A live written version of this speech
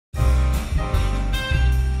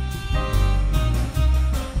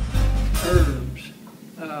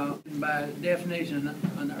by definition,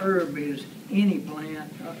 an herb is any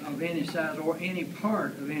plant of any size or any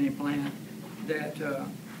part of any plant that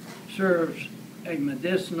serves a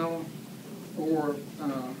medicinal or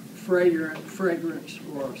fragrance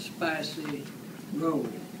or spicy role.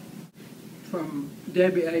 From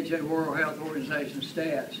WHO, World Health Organization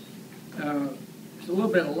stats, it's a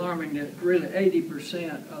little bit alarming that really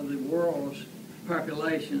 80% of the world's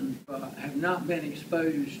population have not been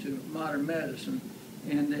exposed to modern medicine,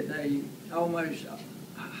 and that they almost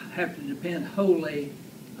have to depend wholly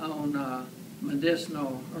on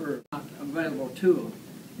medicinal herbs not available to them.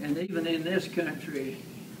 And even in this country,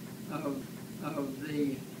 of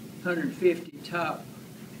the 150 top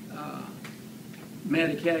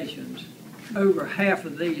medications, over half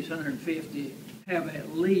of these 150 have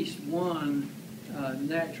at least one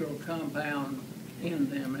natural compound in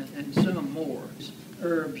them, and some more.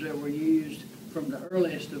 Herbs that were used from the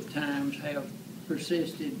earliest of times have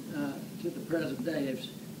persisted to the present day, have,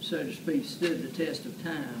 so to speak, stood the test of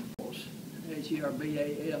time. Herbals,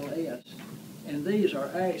 and these are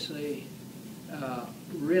actually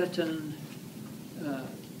written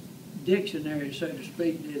dictionaries, so to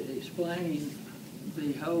speak, that explain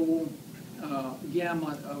the whole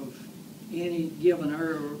gamut of any given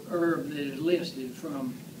herb that is listed,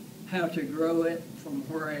 from how to grow it, from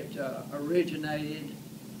where it originated,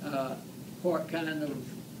 what kind of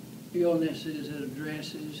illnesses it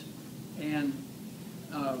addresses, and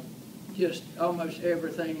just almost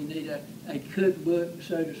everything. You need a cookbook,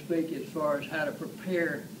 so to speak, as far as how to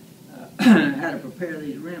prepare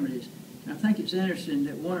these remedies. And I think it's interesting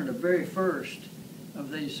that one of the very first of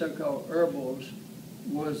these so-called herbals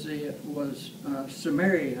was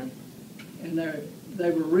Sumerian, and they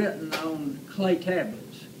were written on clay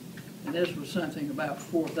tablets, and this was something about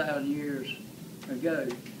 4,000 years ago.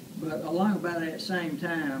 But along about that same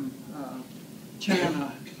time,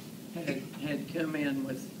 China had come in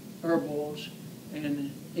with herbals,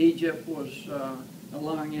 and Egypt was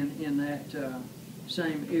along in that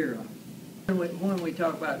same era. When we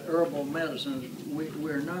talk about herbal medicines,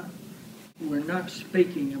 we're not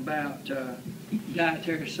speaking about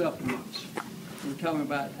dietary supplements. We're talking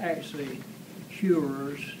about actually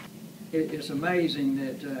cures. It's amazing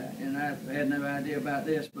that, and I had no idea about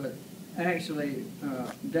this, but actually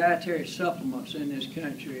dietary supplements in this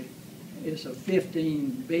country is a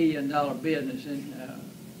 $15 billion business,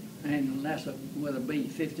 and that's with a B,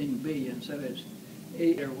 15 billion. So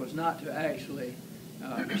it was not to actually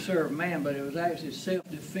serve man, but it was actually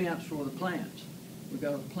self-defense for the plants,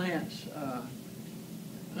 because plants,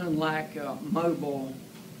 unlike mobile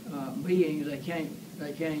beings, they can't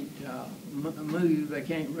move, they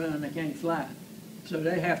can't run, they can't fly. So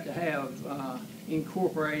they have to have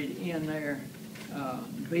incorporated in their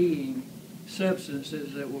being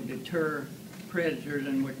substances that will deter predators,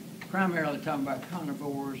 and we're primarily talking about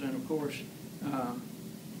carnivores and, of course,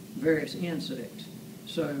 various insects.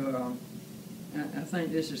 So I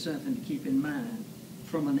think this is something to keep in mind.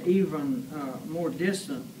 From an even more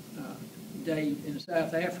distant date in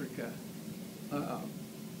South Africa,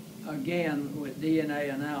 again with DNA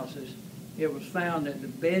analysis, it was found that the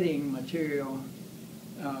bedding material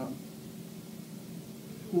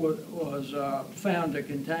was found to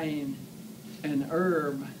contain an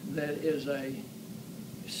herb that is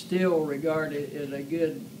still regarded as a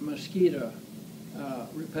good mosquito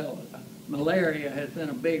repellent. Malaria has been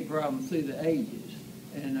a big problem through the ages,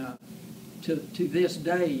 and to this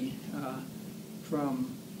day,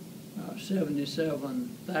 from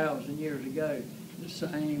 77,000 years ago, the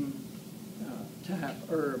same type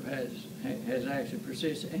herb has actually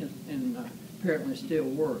persisted and apparently still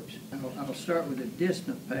works. I'll start with the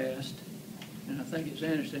distant past, and I think it's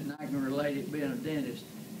interesting, I can relate it being a dentist.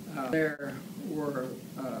 There were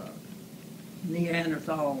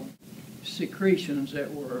Neanderthal secretions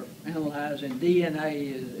that were analyzed, and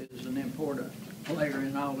DNA is an important player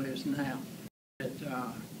in all this now. That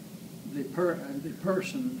the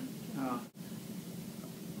person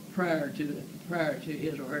prior to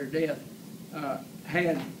his or her death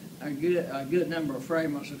had a good number of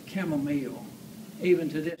fragments of chamomile. Even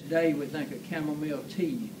to this day, we think of chamomile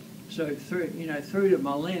tea. So through the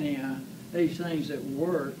millennia, these things that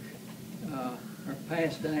work are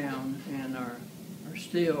passed down and are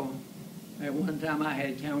still. At one time, I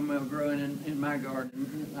had chamomile growing in my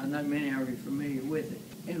garden. I know many of you are familiar with it.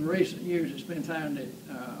 In recent years, it's been found that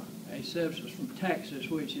a substance from Texas,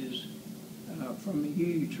 which is from the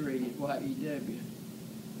yew tree, Y-E-W.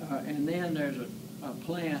 And then there's a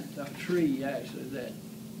plant, a tree actually, that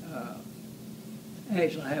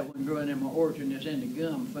actually I have one growing in my orchard, and it's in the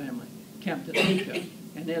gum family, Camptotheca,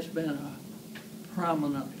 and it's been a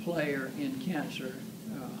prominent player in cancer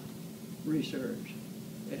research.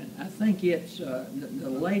 And I think it's the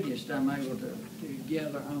latest I'm able to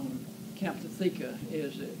gather on Captotheca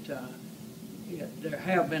is that there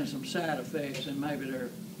have been some side effects, and maybe they're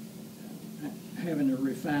having to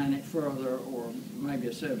refine it further, or maybe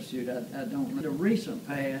a substitute. I don't know. In the recent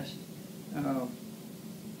past,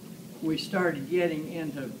 we started getting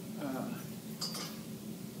into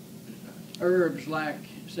herbs like,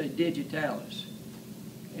 say, digitalis,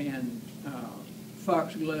 and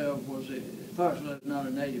foxglove foxglove is not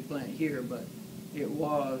a native plant here, but it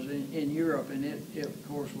was in Europe, and it of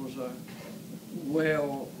course was a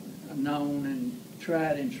well known and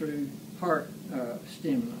tried and true heart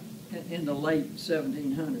stimulant in the late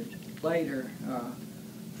 1700s. Later,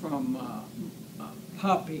 from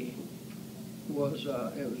poppy it was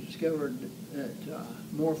discovered that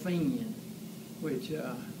morphine, which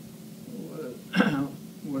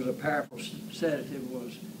was a powerful sedative,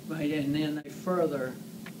 was made, and then they further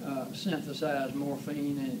synthesized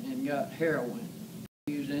morphine and got heroin.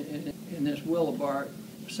 Used in this willow bark,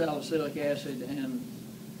 salicylic acid, and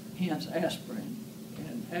hence aspirin.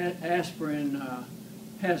 And aspirin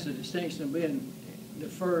has the distinction of being the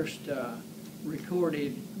first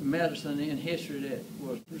recorded medicine in history that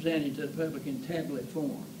was presented to the public in tablet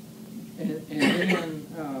form. And then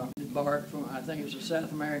the bark from, I think it's a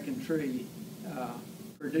South American tree,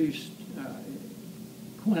 produced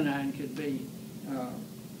quinine could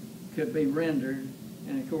be rendered,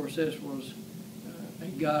 and of course this was a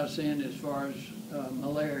godsend as far as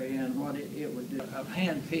malaria and what it would do. I've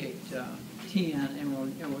handpicked 10,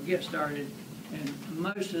 and we'll get started. And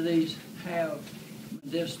most of these have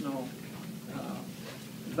medicinal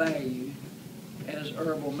value as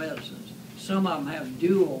herbal medicines. Some of them have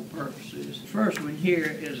dual purposes. The first one here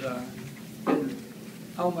is and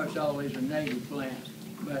almost all these are native plants,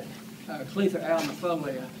 but Cletha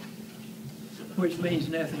alnifolia, which means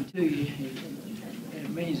nothing to you. It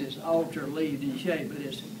means it's altar-leaved in shape, but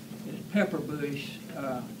it's pepper bush,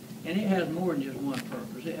 and it has more than just one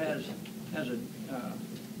purpose. It has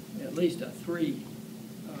at least a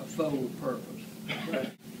threefold purpose.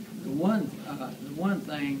 But the one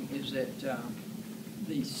thing is that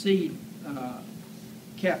the seed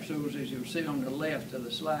capsules, as you'll see on the left of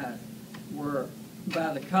the slide, were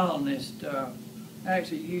by the colonists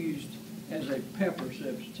actually used as a pepper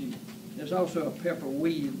substitute. There's also a pepper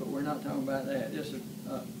weed, but we're not talking about that. This is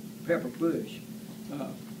pepper bush.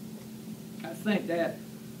 I think that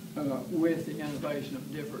with the innovation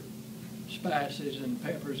of different spices and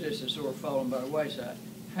peppers, this is sort of fallen by the wayside.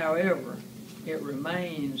 However, it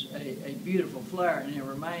remains a beautiful flower, and it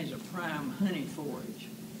remains a prime honey forage,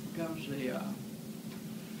 because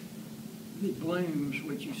the blooms,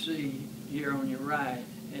 which you see here on your right,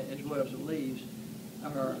 as well as the leaves,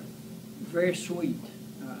 are very sweet.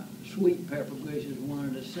 Sweet pepper bush is one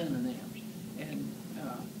of the synonyms. And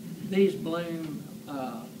these bloom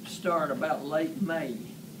start about late May,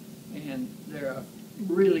 and they're a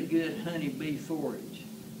really good honeybee forage.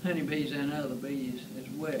 Honeybees and other bees as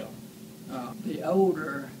well. The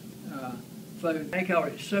older folks, they call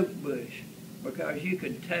it soap bush, because you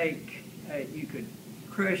could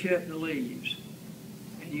crush up the leaves,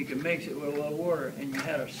 and you could mix it with a little water, and you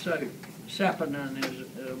had a soap. Saponin is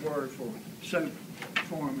a word for soap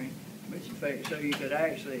forming, so you could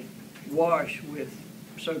actually wash with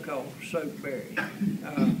so-called soap berries.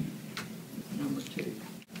 Number 2.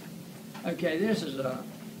 Okay, this is a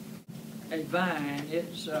vine.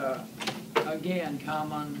 It's again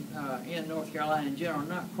common in North Carolina in general,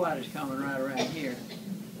 not quite as common right around here,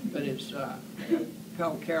 but it's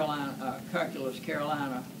called Cuculus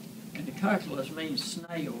carolina, and the cuculus means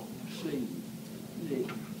snail seed.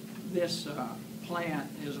 This plant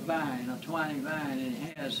is a vine, a twining vine, and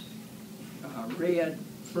it has red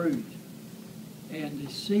fruit, and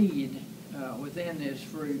the seed within this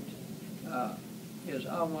fruit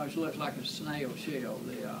almost looks like a snail shell,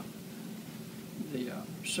 the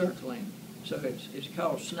circling. So it's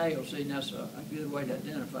called snail seed, and that's a good way to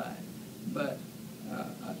identify it. But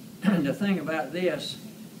the thing about this,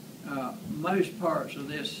 most parts of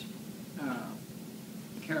this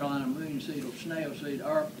Carolina moonseed or snail seed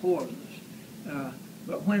are poisonous.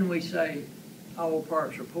 But when we say all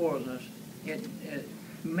parts are poisonous, it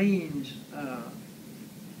means,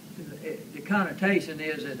 the connotation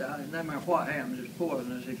is that no matter what happens, it's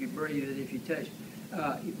poisonous if you breathe it, if you taste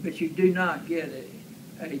it. But you do not get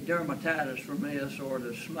a dermatitis from this or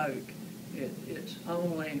the smoke. It's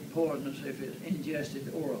only poisonous if it's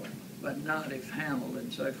ingested orally, but not if handled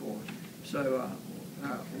and so forth. So,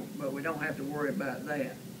 but we don't have to worry about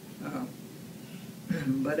that.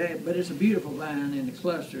 But it's a beautiful vine in the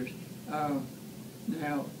clusters.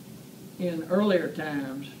 Now, in earlier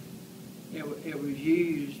times, it was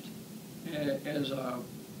used as a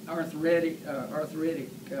arthritic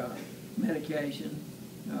medication,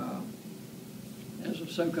 as a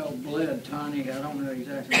so-called blood tonic. I don't know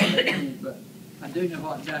exactly what that means, but I do know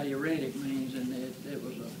what diuretic means, and it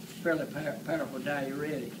was a fairly powerful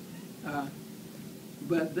diuretic.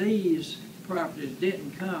 But these properties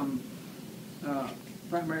didn't come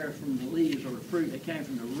primarily from the leaves or the fruit. They came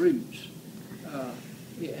from the roots.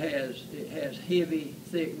 It has heavy,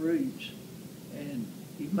 thick roots, and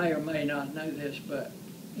you may or may not know this, but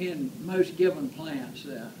in most given plants,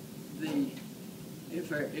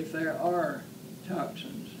 if there are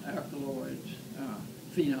toxins, alkaloids,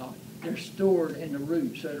 phenol, they're stored in the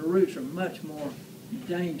roots. So the roots are much more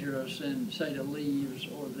dangerous than, say, the leaves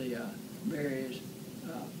or the berries.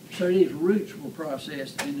 So these roots were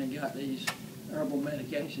processed, and they got these herbal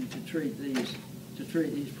medications to treat these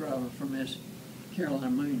problems from this Carolina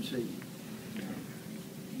moonseed.